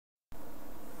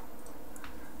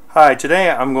Hi, today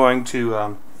I'm going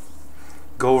to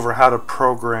go over how to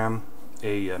program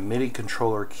a MIDI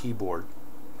controller keyboard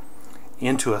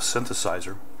into a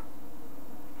synthesizer.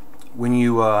 When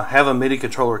you have a MIDI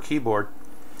controller keyboard,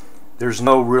 there's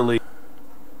no really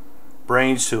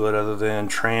brains to it other than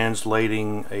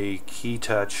translating a key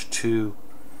touch to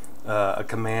a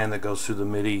command that goes through the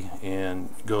MIDI and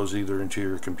goes either into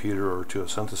your computer or to a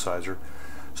synthesizer.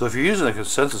 So if you're using a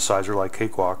synthesizer like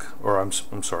Cakewalk, or I'm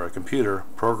sorry, a computer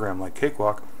program like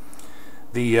Cakewalk,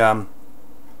 the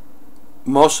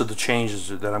most of the changes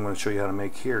that I'm going to show you how to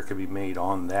make here can be made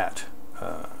on that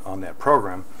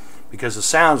program, because the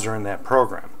sounds are in that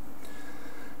program.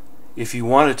 If you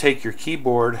want to take your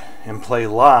keyboard and play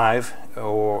live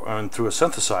or through a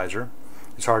synthesizer,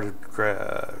 it's hard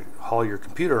to haul your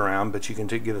computer around, but you can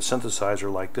get a synthesizer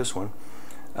like this one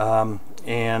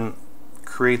and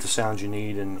create the sounds you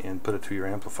need and put it through your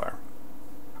amplifier.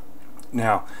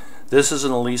 Now, this is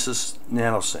an Alesis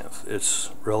nanosynth.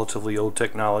 It's relatively old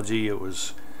technology. It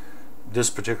was, this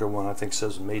particular one I think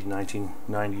says made in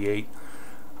 1998.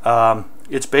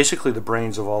 It's basically the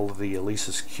brains of all of the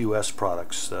Alesis QS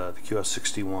products, the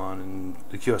QS61 and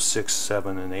the QS6,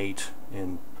 7, and 8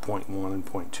 in 0.1 and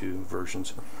 0.2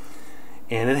 versions.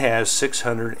 And it has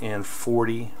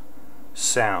 640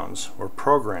 sounds or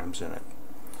programs in it.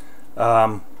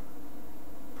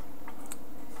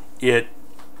 It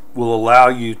will allow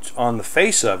you on the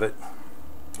face of it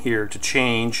here to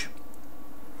change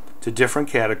to different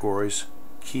categories,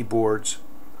 keyboards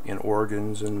and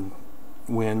organs and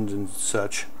wind and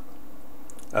such.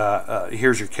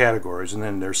 Here's your categories, and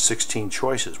then there's 16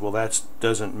 choices. Well, that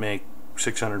doesn't make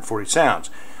 640 sounds.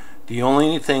 The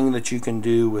only thing that you can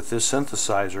do with this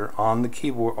synthesizer on the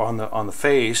keyboard, on the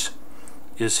face,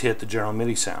 is hit the general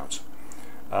MIDI sounds.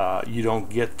 You don't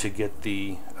get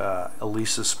the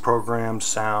Alesis program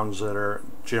sounds that are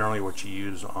generally what you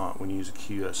use when you use a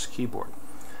QS keyboard.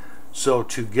 So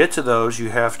to get to those,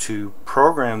 you have to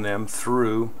program them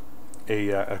through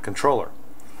a controller.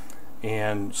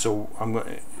 And so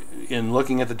in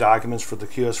looking at the documents for the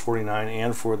QS49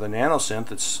 and for the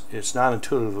nanosynth, it's not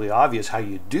intuitively obvious how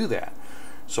you do that.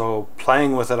 So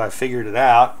playing with it, I figured it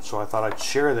out, so I thought I'd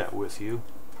share that with you.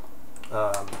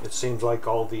 It seems like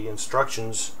all the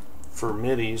instructions for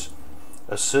MIDIs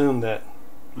assume that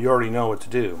you already know what to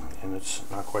do, and it's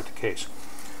not quite the case.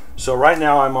 So right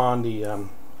now I'm on the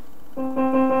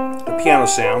piano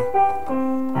sound,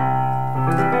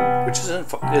 which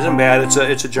isn't bad.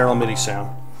 It's a general MIDI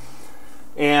sound,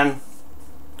 and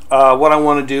what I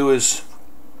want to do is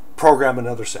program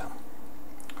another sound.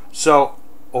 So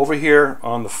over here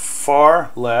on the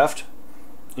far left,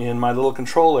 in my little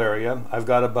control area, I've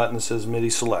got a button that says MIDI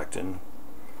select, and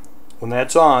when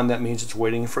that's on, that means it's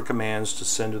waiting for commands to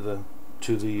send to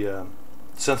the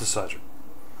synthesizer.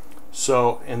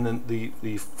 So, and then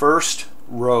the first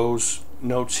row's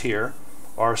notes here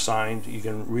are assigned. You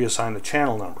can reassign the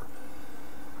channel number.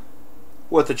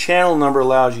 What the channel number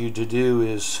allows you to do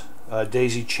is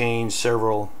daisy chain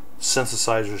several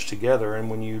synthesizers together, and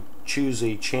when you choose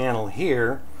a channel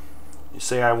here, you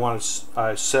say I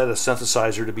set a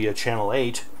synthesizer to be a channel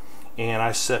 8, and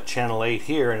I set channel 8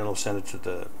 here, and it'll send it to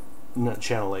the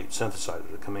channel 8 synthesizer,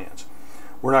 the commands.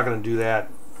 We're not going to do that.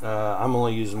 I'm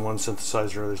only using one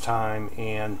synthesizer at a time,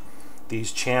 and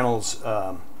these channels,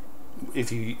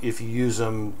 if you use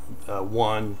them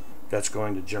one, that's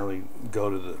going to generally go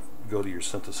to your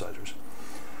synthesizers.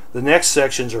 The next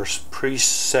sections are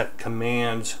preset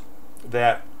commands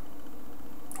that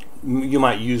you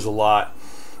might use a lot.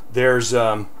 There's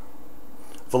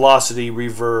velocity,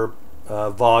 reverb,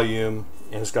 volume,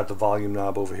 and it's got the volume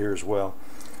knob over here as well.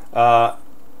 The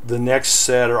next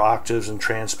set are octaves and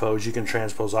transpose. You can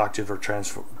transpose octave or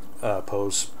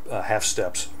transpose half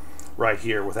steps right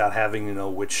here without having to know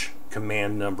which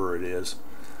command number it is.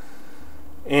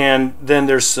 And then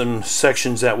there's some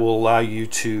sections that will allow you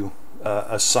to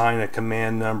assign a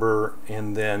command number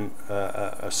and then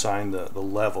assign the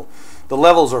level. The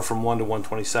levels are from 1 to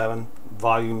 127.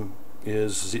 Volume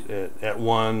is at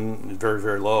 1 very,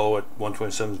 very low. At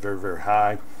 127 is very, very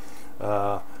high.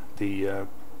 The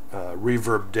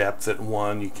reverb depth at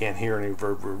 1, you can't hear any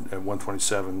reverb. At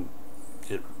 127,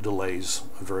 it delays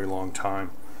a very long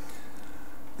time.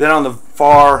 Then on the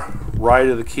far right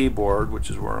of the keyboard, which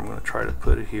is where I'm going to try to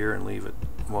put it here and leave it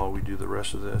while we do the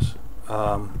rest of this,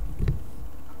 are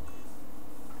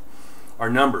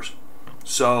numbers.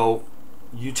 So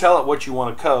you tell it what you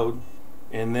want to code,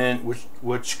 and then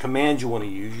which command you want to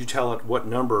use. You tell it what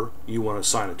number you want to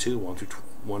assign it to, 1 through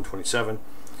 127,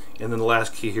 and then the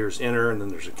last key here is enter, and then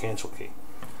there's a cancel key.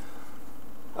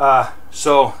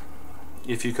 So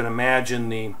if you can imagine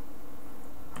the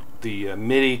the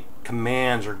MIDI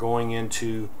commands are going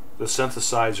into the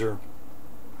synthesizer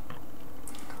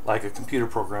like a computer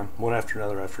program, one after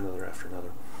another, after another, after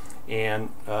another. And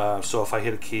so if I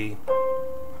hit a key,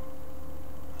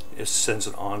 it sends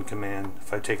an on command.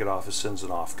 If I take it off, it sends an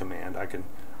off command. I can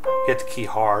hit the key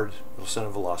hard, it'll send a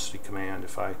velocity command.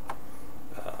 If I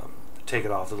take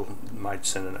it off, it might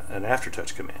send an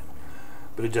aftertouch command.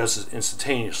 But it does it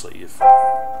instantaneously. If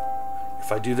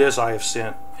I do this, I have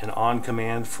sent an on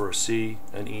command for a C,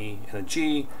 an E, and a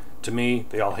G. To me,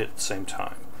 they all hit at the same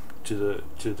time. To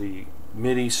the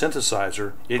MIDI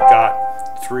synthesizer, it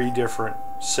got 3 different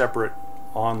separate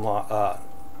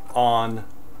on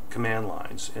command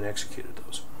lines and executed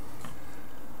those.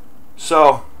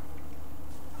 So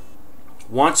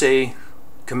once a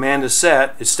command is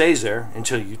set, it stays there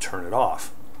until you turn it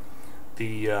off.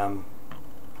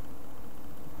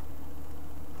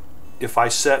 If I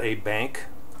set a bank,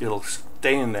 it'll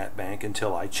stay in that bank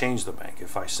until I change the bank.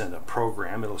 If I send a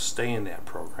program, it'll stay in that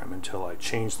program until I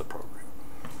change the program.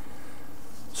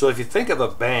 So if you think of a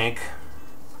bank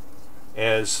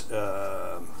as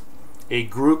a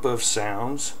group of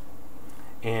sounds,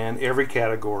 and every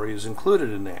category is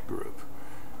included in that group.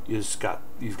 You've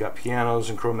got pianos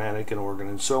and chromatic and organ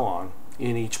and so on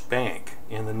in each bank,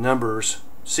 and the numbers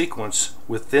sequence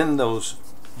within those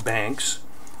banks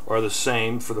are the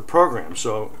same for the program.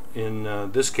 So in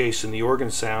this case, in the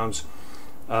organ sounds,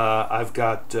 I've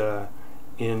got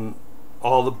in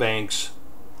all the banks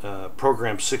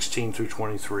programs 16 through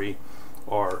 23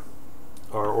 are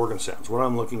organ sounds. What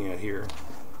I'm looking at here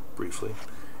briefly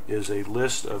is a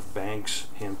list of banks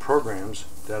and programs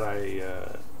that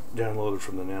I downloaded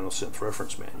from the NanoSynth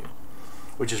reference manual,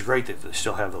 which is great that they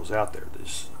still have those out there.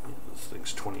 This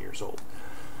thing's 20 years old.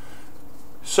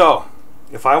 So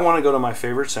if I want to go to my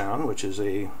favorite sound, which is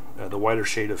the whiter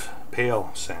shade of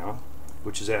pale sound,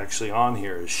 which is actually on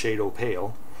here, is Shade O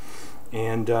Pale,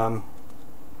 and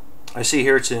I see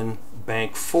here it's in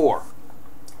bank 4.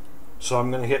 So I'm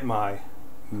going to hit my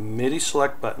MIDI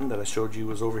select button that I showed you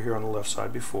was over here on the left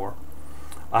side before.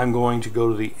 I'm going to go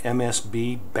to the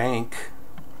MSB bank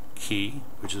key,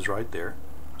 which is right there.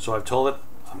 So I've told it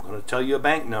I'm going to tell you a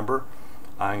bank number.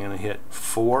 I'm going to hit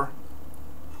 4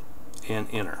 and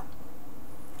enter.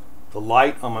 The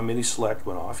light on my MIDI select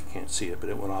went off. You can't see it, but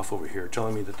it went off over here,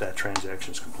 telling me that that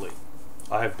transaction is complete.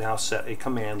 I have now set a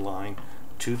command line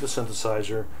to the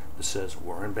synthesizer that says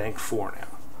we're in bank 4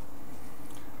 now.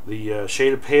 The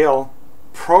Shade of Pale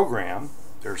program,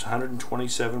 there's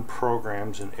 127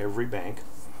 programs in every bank,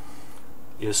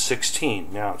 is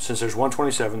 16. Now, since there's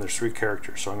 127, there's 3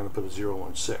 characters, so I'm going to put a 0,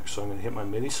 1, 6. So I'm going to hit my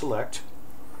MIDI select,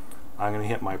 I'm going to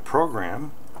hit my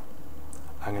program,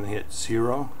 I'm going to hit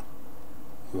 0,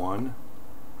 1,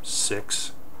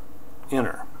 6,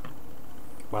 enter.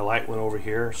 My light went over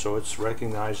here, so it's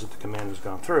recognized that the command has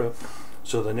gone through.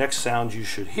 So the next sound you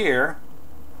should hear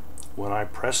when I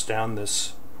press down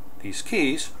these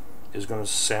keys is going to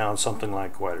sound something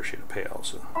like Whiter Shade of Pale.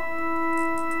 So.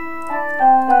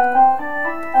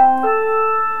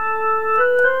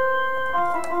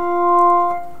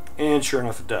 And sure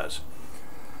enough, it does.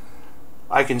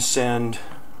 I can send,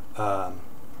 I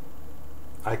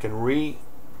can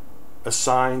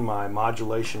reassign my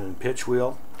modulation and pitch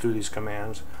wheel through these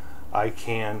commands. I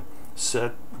can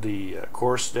set the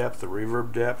chorus depth, the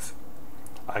reverb depth.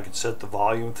 I can set the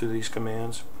volume through these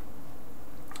commands.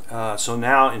 So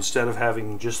now, instead of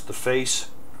having just the face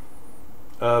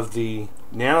of the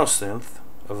NanoSynth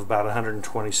of about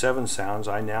 127 sounds,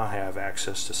 I now have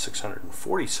access to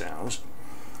 640 sounds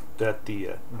that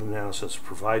the NanoSynth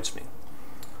provides me.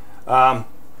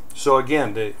 So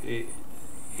again,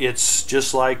 it's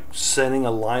just like sending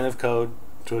a line of code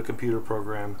to a computer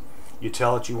program. You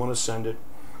tell it you want to send it.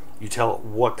 You tell it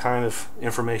what kind of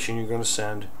information you're going to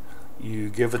send. You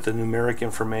give it the numeric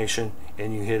information,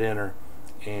 and you hit enter,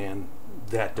 and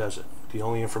that does it. The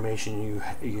only information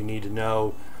you need to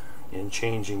know in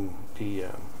changing the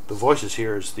voices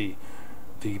here is the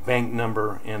bank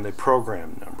number and the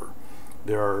program number.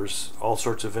 There's all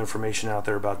sorts of information out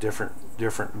there about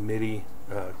different MIDI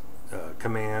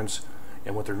commands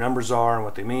and what their numbers are and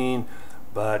what they mean,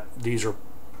 but these are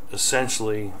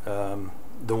essentially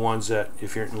the ones that,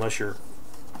 unless you're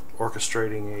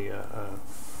orchestrating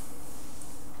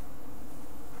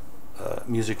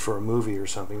music for a movie or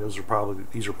something, these are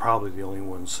probably the only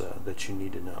ones that you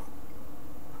need to know.